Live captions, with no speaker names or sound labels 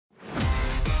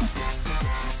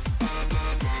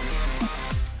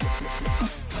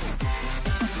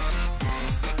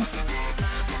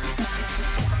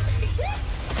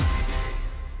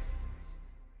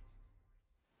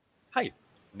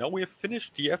Now we have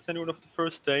finished the afternoon of the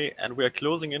first day and we are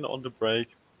closing in on the break,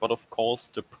 but of course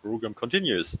the program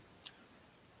continues.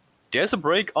 There's a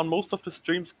break on most of the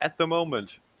streams at the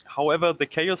moment. However, the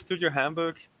Chaos Studio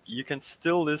Hamburg, you can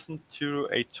still listen to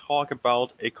a talk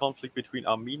about a conflict between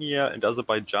Armenia and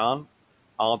Azerbaijan.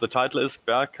 The title is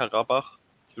Bergkarabach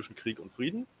zwischen Krieg und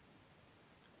Frieden.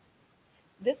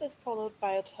 This is followed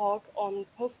by a talk on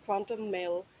post-quantum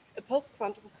mail, a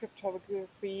post-quantum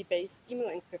cryptography-based email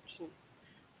encryption.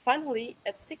 Finally,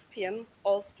 at 6 p.m.,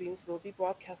 all streams will be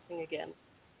broadcasting again.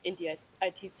 In the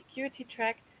IT security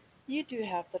track, you do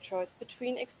have the choice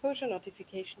between exposure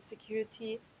notification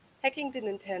security, hacking the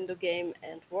Nintendo game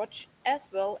and watch,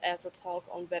 as well as a talk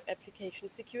on web application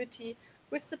security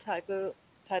with the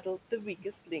title The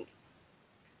Weakest Link.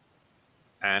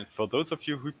 And for those of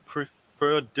you who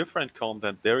prefer different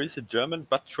content, there is a German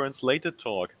but translated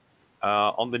talk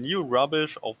on the new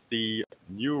rubbish of the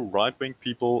new right-wing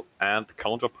people and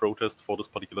counter-protest for this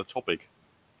particular topic.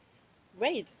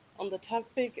 Wait, on the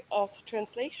topic of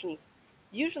translations,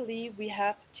 usually we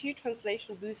have 2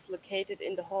 translation booths located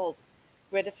in the halls,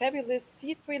 where the fabulous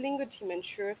C3Lingo team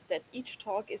ensures that each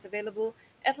talk is available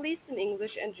at least in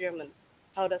English and German.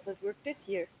 How does it work this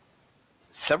year?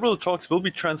 Several talks will be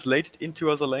translated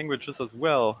into other languages as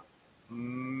well.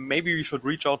 Maybe we should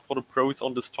reach out for the pros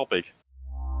on this topic.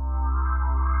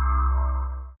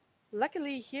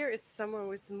 Luckily, here is someone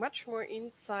with much more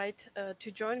insight to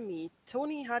join me.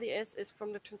 Tony HDS is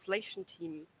from the translation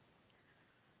team.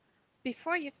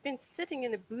 Before, you've been sitting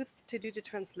in a booth to do the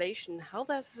translation. How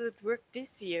does it work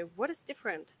this year? What is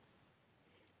different?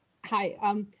 Hi,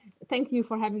 thank you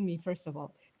for having me, first of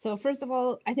all. So first of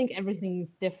all, I think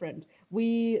everything's different.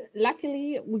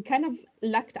 Luckily, we kind of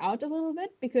lucked out a little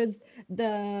bit because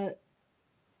 2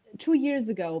 years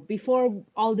ago, before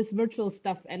all this virtual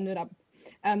stuff ended up,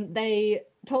 they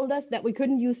told us that we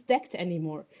couldn't use DECT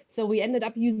anymore. So we ended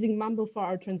up using Mumble for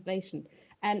our translation.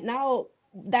 And now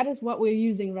that is what we're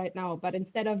using right now. But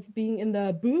instead of being in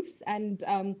the booths and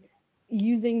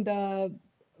using the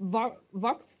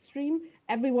Vox stream,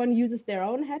 everyone uses their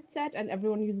own headset and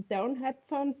everyone uses their own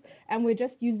headphones, and we're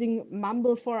just using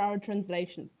Mumble for our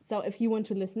translations. So if you want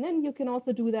to listen in, you can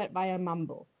also do that via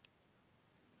Mumble.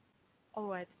 All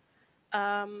right.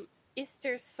 Is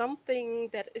there something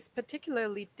that is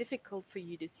particularly difficult for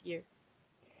you this year?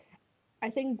 I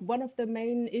think one of the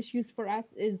main issues for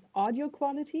us is audio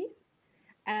quality,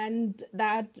 and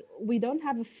that we don't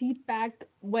have a feedback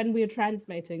when we're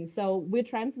transmitting. So we're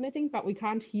transmitting, but we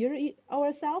can't hear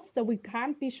ourselves, so we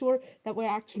can't be sure that we're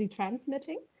actually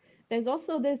transmitting. There's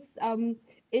also this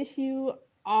issue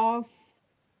of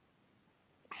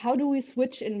how do we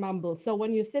switch in Mumble? So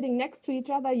when you're sitting next to each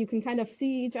other, you can kind of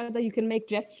see each other, you can make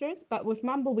gestures, but with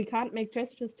Mumble, we can't make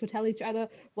gestures to tell each other,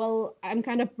 well, I'm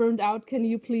kind of burned out, can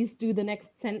you please do the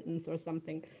next sentence or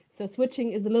something? So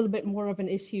switching is a little bit more of an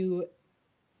issue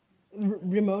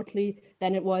remotely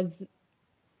than it was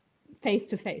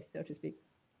face-to-face, so to speak.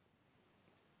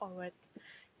 All right.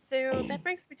 So that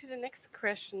brings me to the next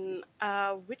question.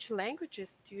 Which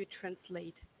languages do you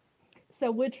translate? So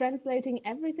we're translating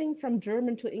everything from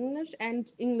German to English and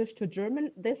English to German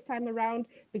this time around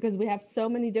because we have so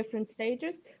many different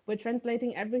stages. We're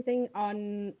translating everything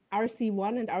on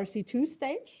RC1 and RC2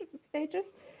 stages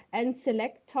and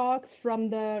select talks from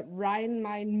the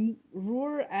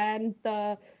Rhine-Main-Ruhr and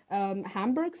the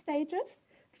Hamburg stages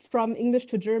from English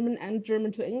to German and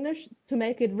German to English to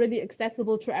make it really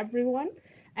accessible to everyone.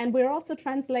 And we're also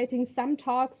translating some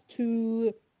talks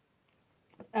to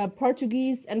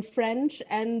Portuguese and French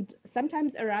and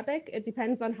sometimes Arabic. It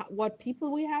depends on what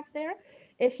people we have there.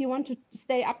 If you want to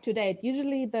stay up to date,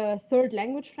 usually the third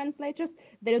language translators,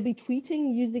 they'll be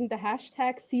tweeting using the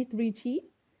hashtag c3t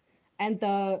and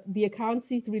the account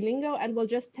c3Lingo, and will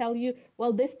just tell you,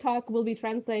 well, this talk will be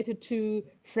translated to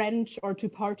French or to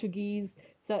Portuguese.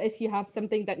 So if you have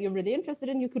something that you're really interested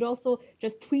in, you could also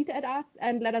just tweet at us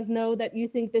and let us know that you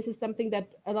think this is something that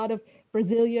a lot of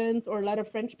Brazilians or a lot of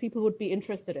French people would be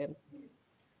interested in.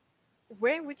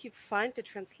 Where would you find the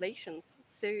translations?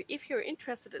 So if you're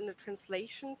interested in the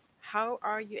translations, how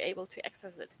are you able to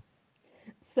access it?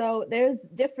 So there's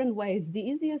different ways. The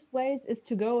easiest ways is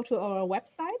to go to our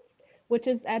websites, which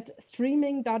is at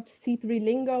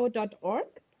streaming.c3lingo.org.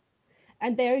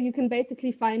 And there you can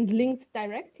basically find links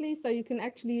directly, so you can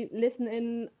actually listen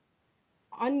in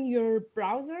on your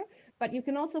browser, but you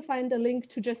can also find a link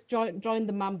to just join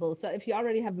the Mumble. So if you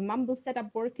already have a Mumble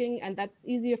setup working and that's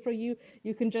easier for you,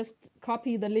 you can just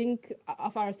copy the link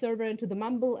of our server into the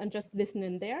Mumble and just listen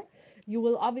in there. You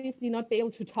will obviously not be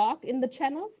able to talk in the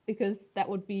channels because that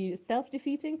would be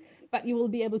self-defeating, but you will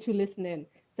be able to listen in.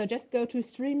 So just go to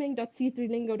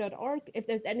streaming.c3lingo.org. If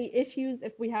there's any issues,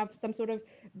 if we have some sort of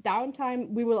downtime,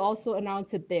 we will also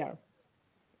announce it there.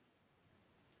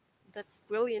 That's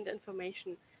brilliant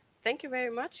information. Thank you very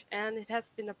much, and it has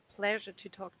been a pleasure to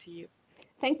talk to you.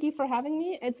 Thank you for having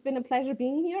me. It's been a pleasure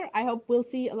being here. I hope we'll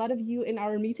see a lot of you in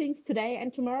our meetings today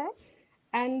and tomorrow.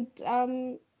 And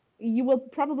you will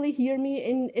probably hear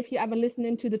me if you ever listen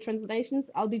into the translations.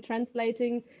 I'll be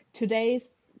translating today's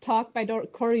talk by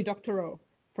Cory Doctorow,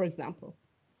 for example.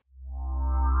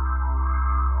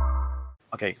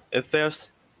 Okay, if there's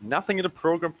nothing in the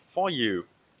program for you,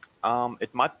 it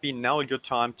might be now a good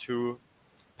time to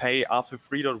pay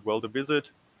rc3.world a visit.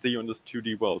 See you in this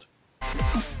 2D world.